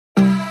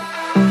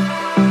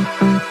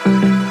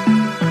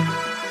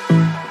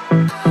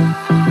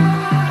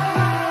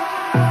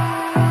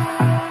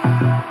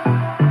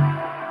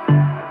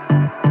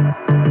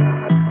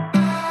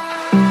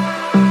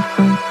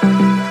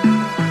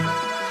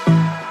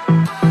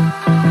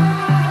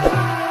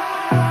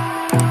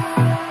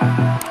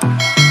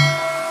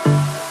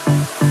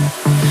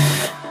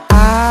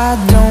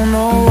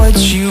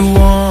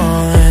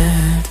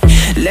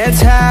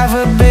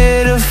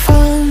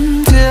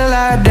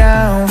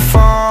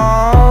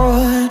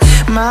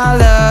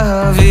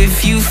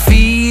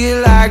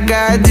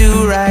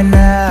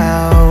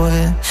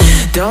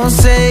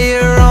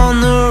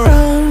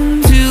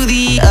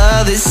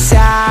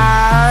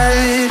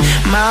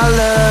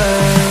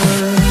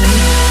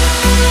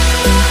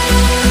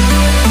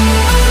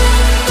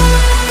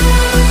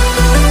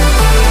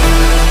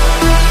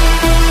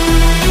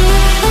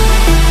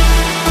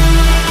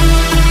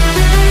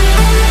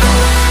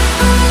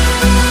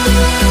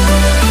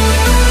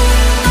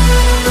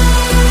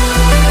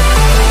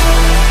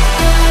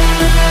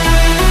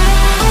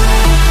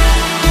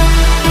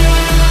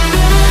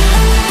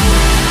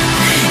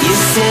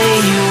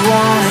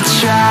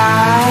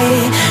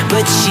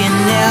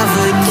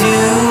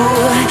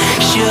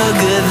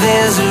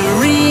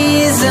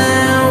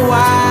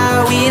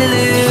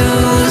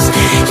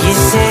You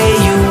say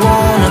you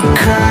wanna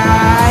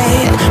cry,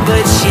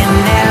 but you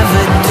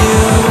never do.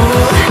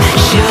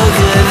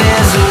 Sugar,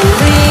 there's a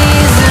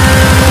reason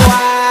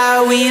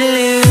why we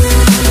lose.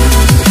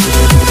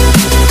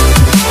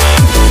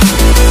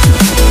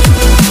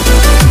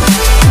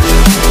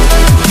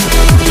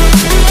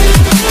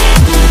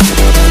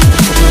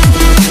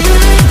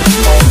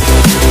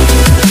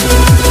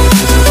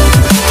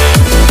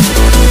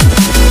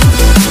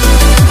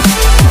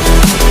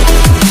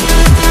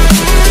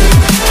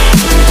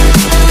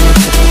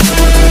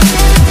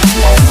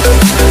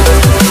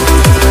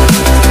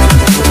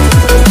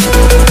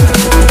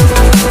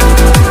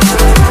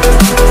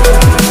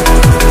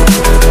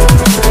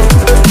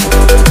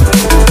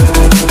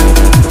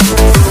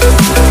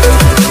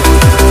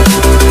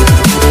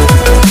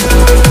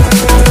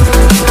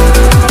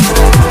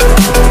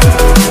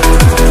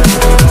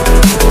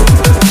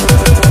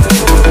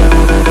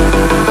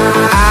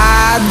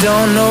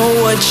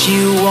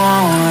 You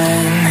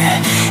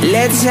want.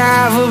 Let's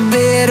have a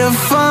bit of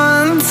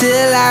fun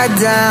till I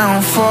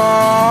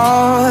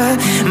downfall.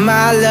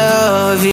 My love.